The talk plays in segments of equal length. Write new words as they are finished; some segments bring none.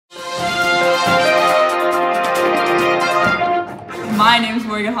My name is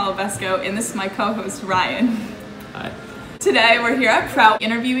Morgan Holobesco, and this is my co-host Ryan. Hi. Today we're here at Prout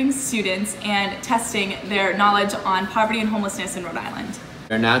interviewing students and testing their knowledge on poverty and homelessness in Rhode Island.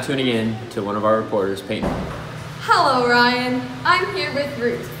 We're now tuning in to one of our reporters, Peyton. Hello, Ryan. I'm here with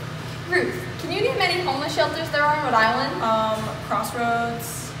Ruth. Ruth, can you name any homeless shelters there are in Rhode Island?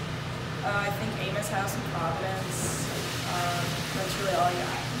 Crossroads, I think Amos House in Providence. That's really all I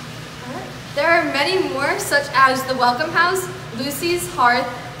got. There are many more, such as the Welcome House, Lucy's Hearth,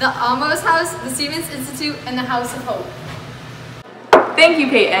 the Amos House, the Stevens Institute, and the House of Hope. Thank you,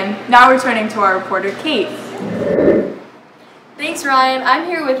 Peyton. Now we're turning to our reporter, Kate. Thanks, Ryan. I'm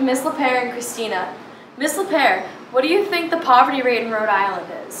here with Miss LaPere and Christina. Miss LaPere, what do you think the poverty rate in Rhode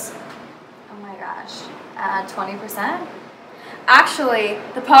Island is? Oh my gosh, 20%? Actually,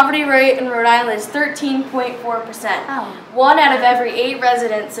 the poverty rate in Rhode Island is 13.4%. Oh. 1 out of every 8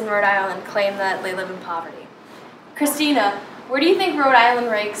 residents in Rhode Island claim that they live in poverty. Christina, where do you think Rhode Island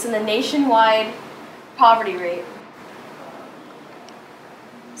ranks in the nationwide poverty rate?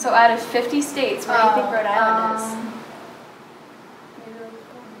 So out of 50 states, where do you think Rhode Island is?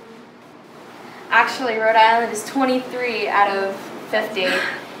 Actually, Rhode Island is 23 out of 50.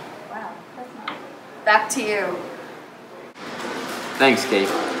 Wow, that's not... Back to you. Thanks, Kate.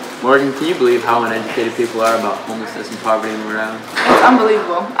 Morgan, can you believe how uneducated people are about homelessness and poverty in Rhode Island? It's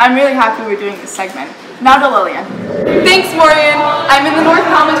unbelievable. I'm really happy we're doing this segment. Now to Lillian. Thanks, Morgan. I'm in the North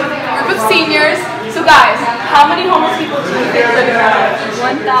Commons with a group of seniors. So guys, how many homeless people do you think live in Rhode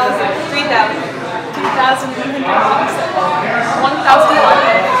Island? 1,000, 3,000, 2,187,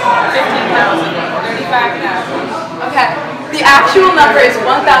 1,001, 15,000, 35,000. Okay. The actual number is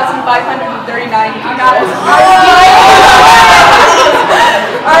 1,539. You got it.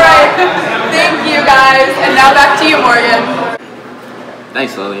 Alright, thank you guys, and now back to you, Morgan.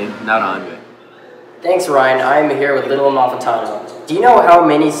 Thanks, Lillian. Now to Andre. Thanks, Ryan. I'm here with Little Malfitano. Do you know how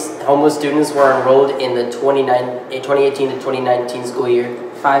many homeless students were enrolled in the 2018 to 2019 school year?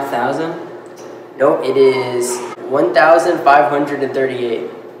 5,000? No, it is 1,538.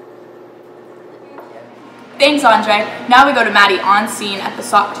 Thanks, Andre. Now we go to Maddie on scene at the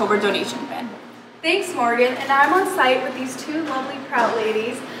Socktober donation bin. Thanks, Morgan, and I'm on site with these two lovely Prout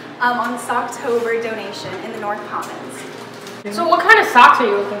ladies on the Socktober donation in the North Commons. So what kind of socks are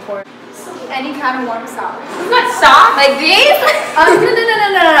you looking for? Any kind of warm socks. You got socks? Like these?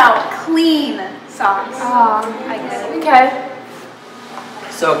 No. Clean socks. Oh, I get it. okay.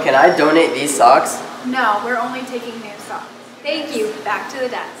 So can I donate these socks? No, we're only taking new socks. Thank you. Back to the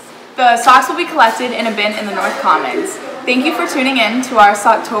desk. The socks will be collected in a bin in the North Commons. Thank you for tuning in to our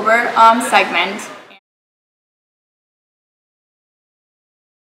Socktober segment.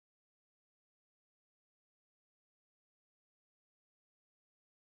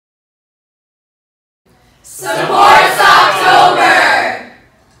 Support Socktober!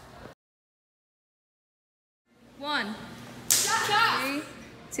 1, 3,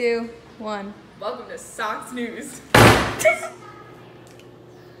 2, 1. Welcome to Socks News.